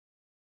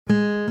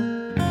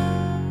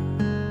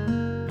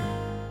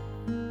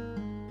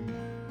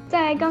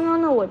在刚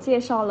刚呢，我介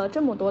绍了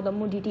这么多的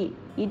目的地，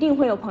一定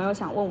会有朋友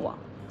想问我，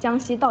江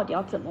西到底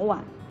要怎么玩？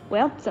我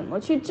要怎么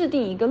去制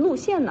定一个路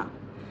线呢？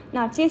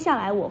那接下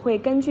来我会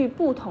根据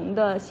不同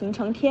的行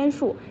程天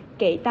数，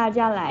给大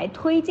家来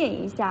推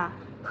荐一下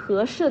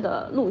合适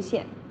的路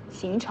线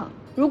行程。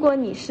如果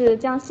你是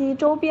江西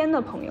周边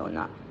的朋友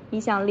呢，你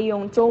想利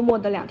用周末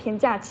的2天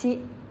假期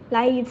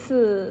来一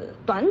次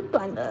短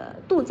短的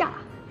度假，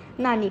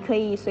那你可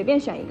以随便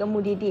选一个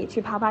目的地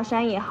去爬爬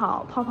山也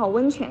好，泡泡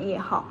温泉也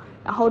好，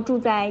然后住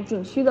在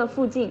景区的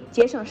附近，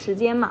节省时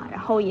间嘛，然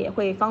后也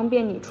会方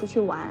便你出去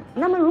玩。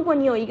那么如果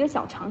你有一个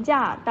小长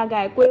假，大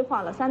概规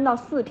划了3到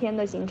4天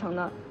的行程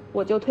呢，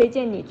我就推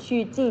荐你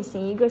去进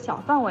行一个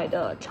小范围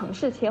的城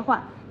市切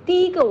换。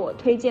第一个我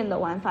推荐的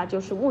玩法就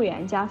是婺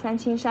源加三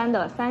清山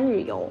的3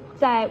日游，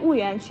在婺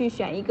源去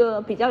选一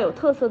个比较有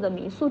特色的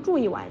民宿住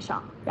1晚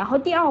上，然后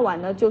第2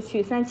晚呢就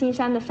去三清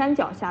山的山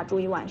脚下住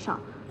1晚上，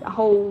然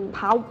后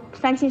爬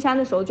三清山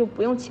的时候就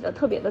不用起得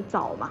特别的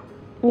早嘛。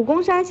武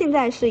功山现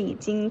在是已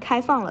经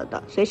开放了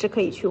的，随时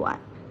可以去玩。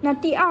那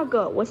第2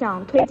个我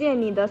想推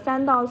荐你的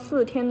3到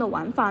4天的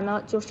玩法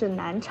呢，就是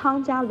南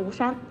昌加庐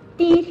山。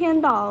第1天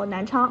到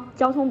南昌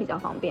交通比较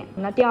方便，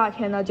那第2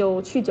天呢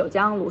就去九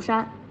江庐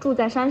山，住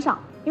在山上，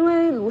因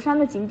为庐山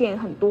的景点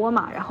很多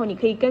嘛，然后你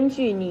可以根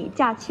据你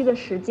假期的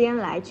时间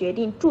来决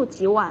定住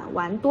几晚，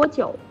玩多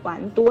久，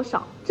玩多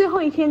少。最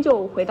后1天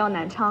就回到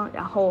南昌，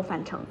然后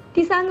返程。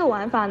第3个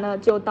玩法呢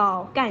就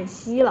到赣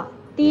西了。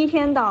第1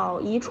天到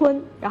宜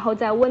春，然后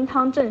在温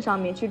汤镇上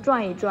面去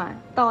转一转，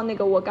到那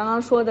个我刚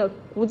刚说的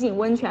古井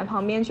温泉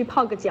旁边去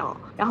泡个脚，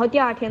然后第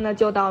2天呢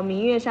就到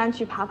明月山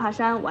去爬爬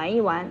山，玩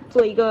一玩，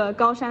坐一个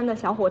高山的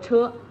小火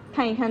车，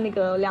看一看那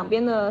个两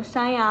边的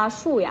山呀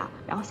树呀，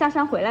然后下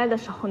山回来的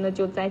时候呢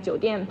就在酒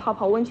店泡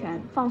泡温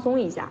泉放松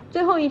一下。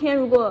最后1天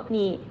如果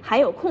你还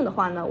有空的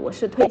话呢，我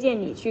是推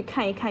荐你去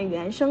看一看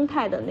原生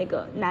态的那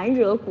个南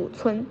惹古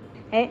村。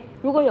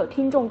如果有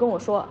听众跟我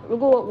说，如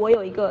果我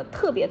有一个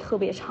特别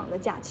长的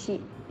假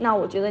期，那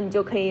我觉得你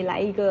就可以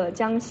来一个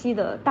江西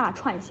的大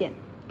串线，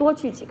多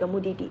去几个目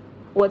的地。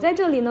我在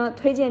这里呢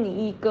推荐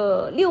你一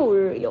个6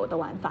日游的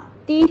玩法。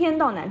第1天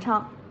到南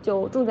昌，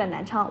就住在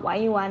南昌，玩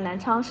一玩南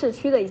昌市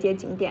区的一些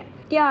景点。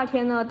第2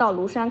天呢到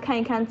庐山看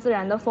一看自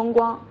然的风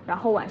光，然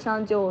后晚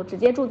上就直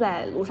接住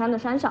在庐山的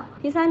山上。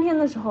第3天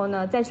的时候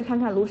呢再去看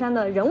看庐山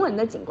的人文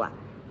的景观，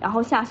然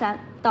后下山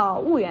到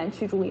婺源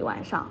去住1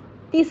晚上。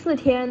第4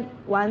天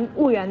玩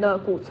婺源的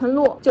古村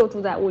落，就住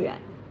在婺源。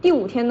第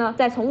5天呢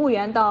再从婺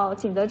源到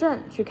景德镇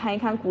去看一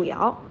看古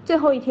窑。最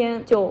后1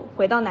天就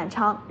回到南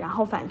昌，然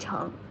后返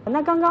程。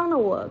那刚刚呢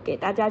我给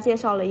大家介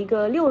绍了一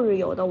个6日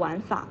游的玩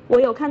法，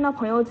我有看到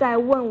朋友在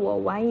问我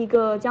玩一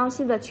个江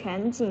西的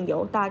全景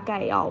游大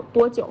概要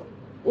多久。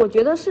我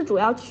觉得是主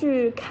要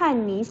去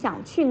看你想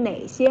去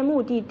哪些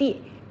目的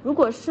地，如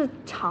果是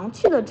常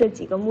去的这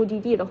几个目的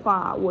地的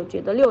话，我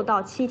觉得6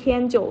到7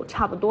天就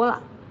差不多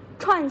了。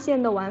串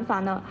线的玩法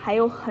呢还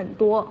有很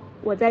多，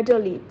我在这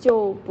里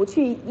就不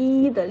去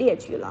一一的列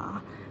举了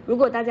啊。如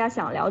果大家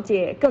想了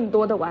解更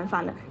多的玩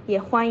法呢，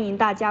也欢迎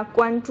大家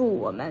关注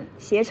我们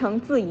携程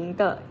自营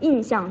的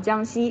印象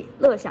江西、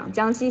乐享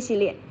江西系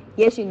列，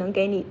也许能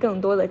给你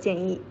更多的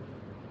建议。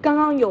刚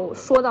刚有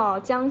说到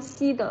江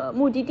西的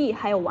目的地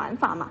还有玩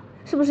法嘛，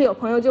是不是有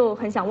朋友就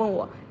很想问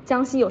我，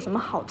江西有什么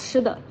好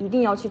吃的，一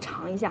定要去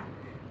尝一下？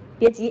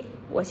别急，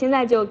我现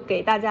在就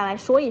给大家来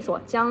说一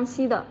说江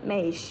西的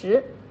美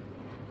食。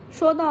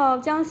说到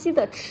江西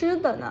的吃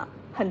的呢，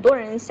很多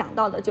人想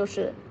到的就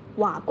是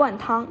瓦罐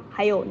汤，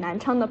还有南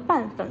昌的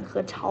拌粉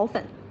和炒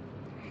粉。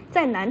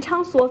在南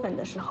昌嗦粉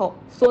的时候，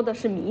嗦的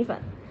是米粉，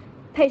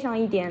配上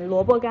一点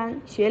萝卜干、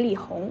雪里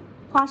红、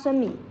花生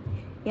米。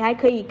你还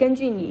可以根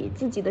据你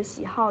自己的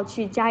喜好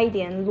去加一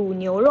点卤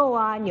牛肉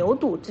啊、牛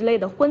肚之类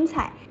的荤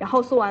菜，然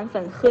后嗦完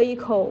粉喝一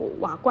口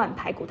瓦罐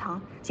排骨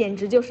汤，简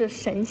直就是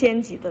神仙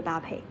级的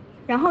搭配。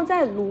然后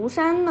在庐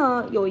山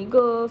呢有一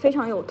个非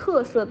常有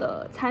特色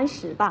的餐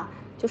食吧，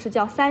就是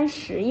叫3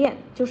石宴，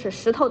就是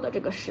石头的这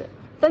个石，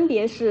分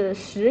别是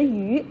石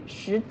鱼、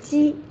石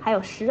鸡还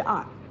有石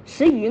耳。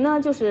石鱼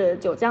呢就是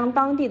九江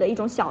当地的一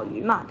种小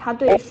鱼嘛，它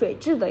对水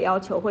质的要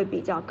求会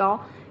比较高，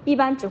一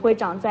般只会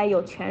长在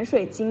有泉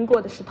水经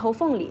过的石头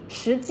缝里。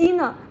石鸡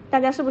呢，大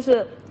家是不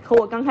是和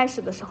我刚开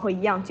始的时候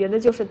一样，觉得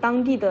就是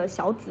当地的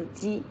小子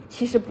鸡？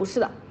其实不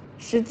是的，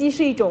石鸡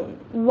是一种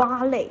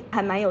蛙类，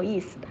还蛮有意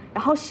思的。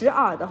然后石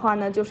耳的话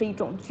呢，就是一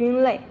种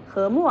菌类，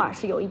和木耳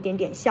是有一点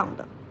点像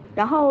的。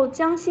然后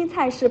江西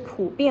菜是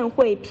普遍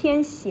会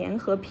偏咸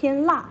和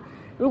偏辣，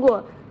如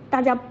果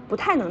大家不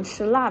太能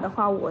吃辣的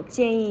话，我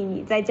建议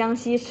你在江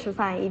西吃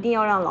饭一定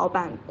要让老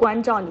板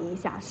关照你一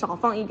下，少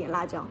放一点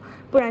辣椒，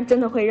不然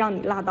真的会让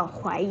你辣到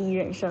怀疑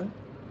人生。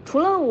除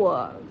了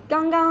我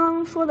刚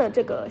刚说的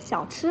这个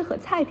小吃和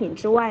菜品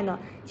之外呢，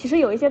其实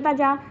有一些大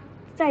家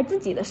在自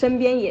己的身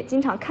边也经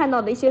常看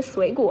到的一些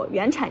水果，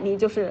原产地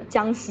就是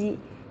江西，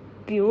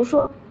比如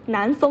说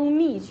南丰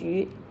蜜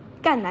橘、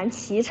赣南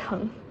脐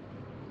橙。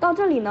到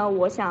这里呢，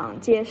我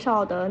想介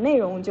绍的内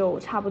容就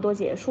差不多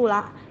结束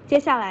啦。接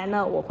下来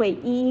呢，我会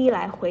一一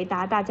来回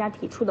答大家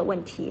提出的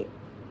问题。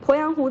鄱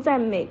阳湖在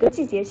每个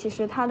季节其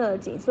实它的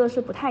景色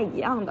是不太一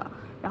样的，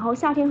然后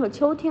夏天和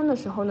秋天的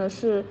时候呢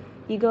是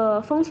一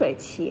个丰水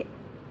期，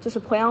就是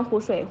鄱阳湖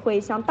水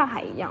会像大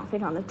海一样非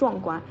常的壮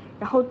观，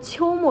然后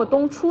秋末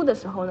冬初的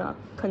时候呢，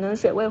可能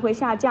水位会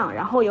下降，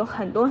然后有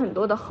很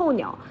多的候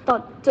鸟到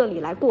这里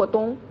来过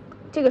冬，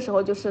这个时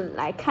候就是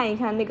来看一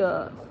看那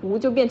个湖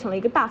就变成了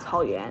一个大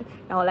草原，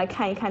然后来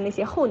看一看那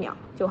些候鸟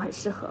就很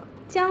适合。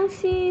江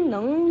西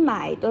能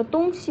买的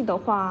东西的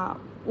话，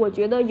我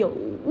觉得有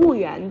婺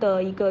源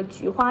的一个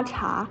菊花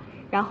茶，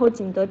然后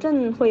景德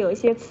镇会有一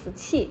些瓷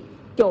器，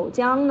九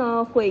江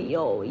呢会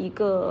有一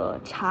个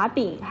茶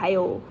饼，还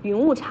有云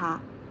雾茶，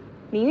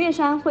明月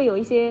山会有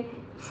一些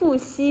富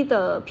硒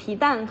的皮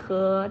蛋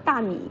和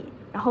大米，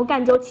然后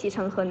赣州脐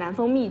橙和南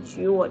丰蜜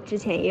桔我之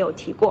前也有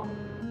提过。